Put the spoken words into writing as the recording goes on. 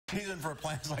season for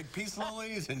plants like peace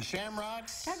lilies and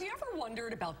shamrocks. Have you ever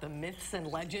wondered about the myths and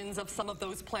legends of some of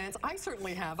those plants? I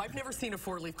certainly have. I've never seen a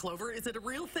four-leaf clover. Is it a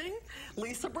real thing?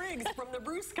 Lisa Briggs from the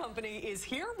Bruce Company is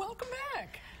here. Welcome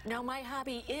back. Now, my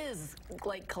hobby is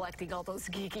like collecting all those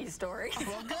geeky stories.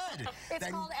 Well, good. It's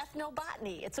called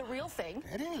ethnobotany. It's a real thing.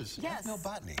 It is. Yes.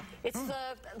 Ethnobotany. It's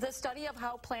the study of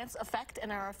how plants affect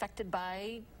and are affected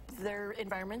by their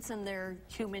environments and their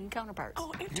human counterparts.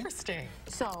 Oh, interesting.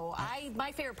 So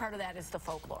my favorite part of that is the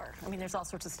folklore. I mean, there's all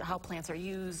sorts of stuff, how plants are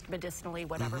used medicinally,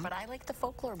 whatever, but I like the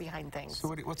folklore behind things.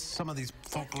 So what's some of these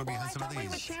folklore behind some of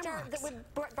these?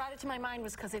 What brought it to my mind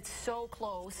was because it's so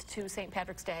close to St.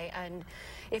 Patrick's Day, and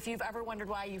if you've ever wondered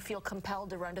why you feel compelled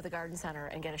to run to the garden center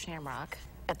and get a shamrock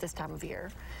at this time of year,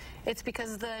 it's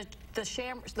because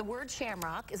the word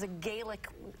shamrock is a Gaelic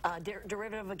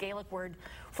derivative of a Gaelic word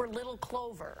for little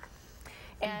clover.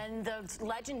 And the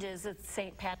legend is that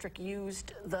St. Patrick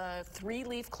used the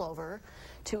three-leaf clover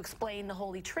to explain the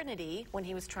Holy Trinity when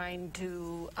he was trying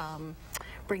to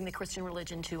bring the Christian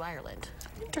religion to Ireland.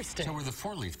 Interesting. So where the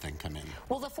four-leaf thing come in?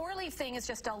 Well, the four-leaf thing is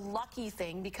just a lucky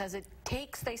thing because it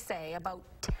takes, they say, about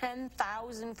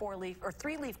 10,000 four-leaf or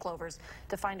three-leaf clovers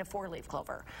to find a four-leaf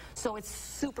clover. So it's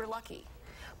super lucky.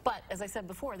 But, as I said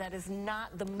before, that is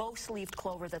not the most leafed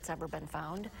clover that's ever been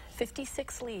found.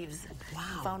 56 leaves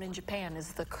found in Japan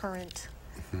is the current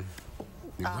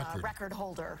record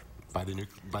holder. By the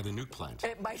nuke plant.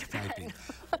 It might have been.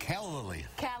 Calla lily.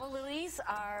 Calla lilies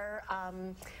are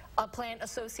a plant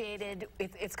associated,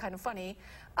 it's kind of funny,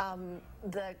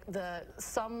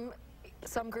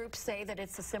 some groups say that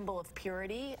it's a symbol of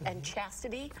purity and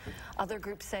chastity. Other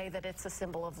groups say that it's a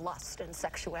symbol of lust and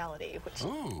sexuality, which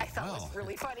I thought was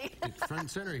really funny. Front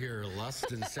and center here,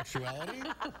 lust and sexuality.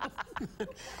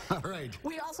 All right.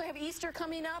 We also have Easter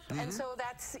coming up, and so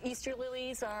that's Easter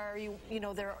lilies are, you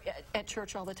know, they're at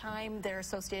church all the time. They're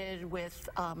associated with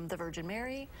the Virgin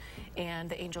Mary and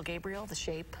the angel Gabriel, the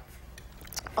shape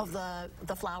of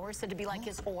the flower said to be like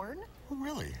his horn. Oh,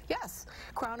 really? Yes.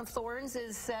 Crown of thorns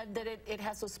is said that it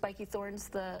has those spiky thorns,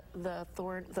 the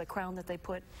crown that they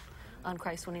put on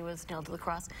Christ when he was nailed to the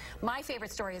cross. My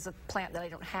favorite story is a plant that I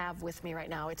don't have with me right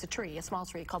now. It's a tree, a small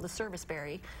tree called the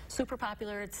serviceberry. Super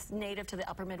popular. It's native to the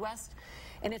upper Midwest.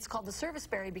 And it's called the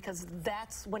serviceberry because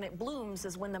that's when it blooms,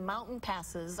 is when the mountain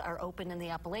passes are open in the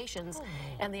Appalachians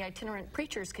and the itinerant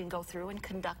preachers can go through and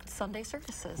conduct Sunday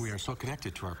services. We are so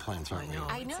connected to our plants, aren't we?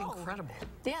 I know. It's incredible.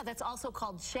 Yeah, that's also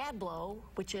called shadblow,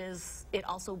 which is, it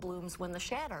also blooms when the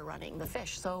shad are running, the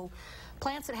fish. So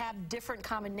plants that have different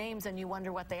common names and you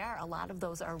wonder what they are, a lot of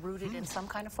those are rooted in some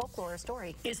kind of folklore or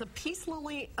story. Is a peace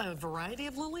lily a variety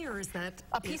of lily, or is that...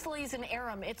 A peace lily is an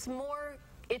arum. It's more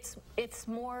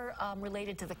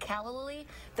related to the calla lily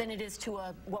than it is to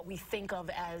what we think of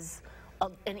as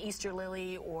an Easter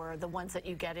lily or the ones that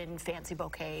you get in fancy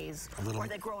bouquets or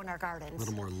that grow in our gardens. A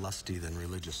little more lusty than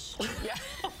religious. Yeah.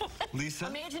 Lisa?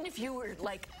 Imagine if you were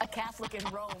like a Catholic in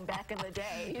Rome back in the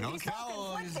day. No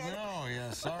calla lilies, no,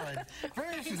 yes, all right.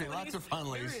 Very interesting, lots of fun,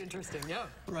 Lisa. Very interesting, yeah.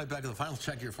 We're right back to the final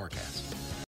check your forecast.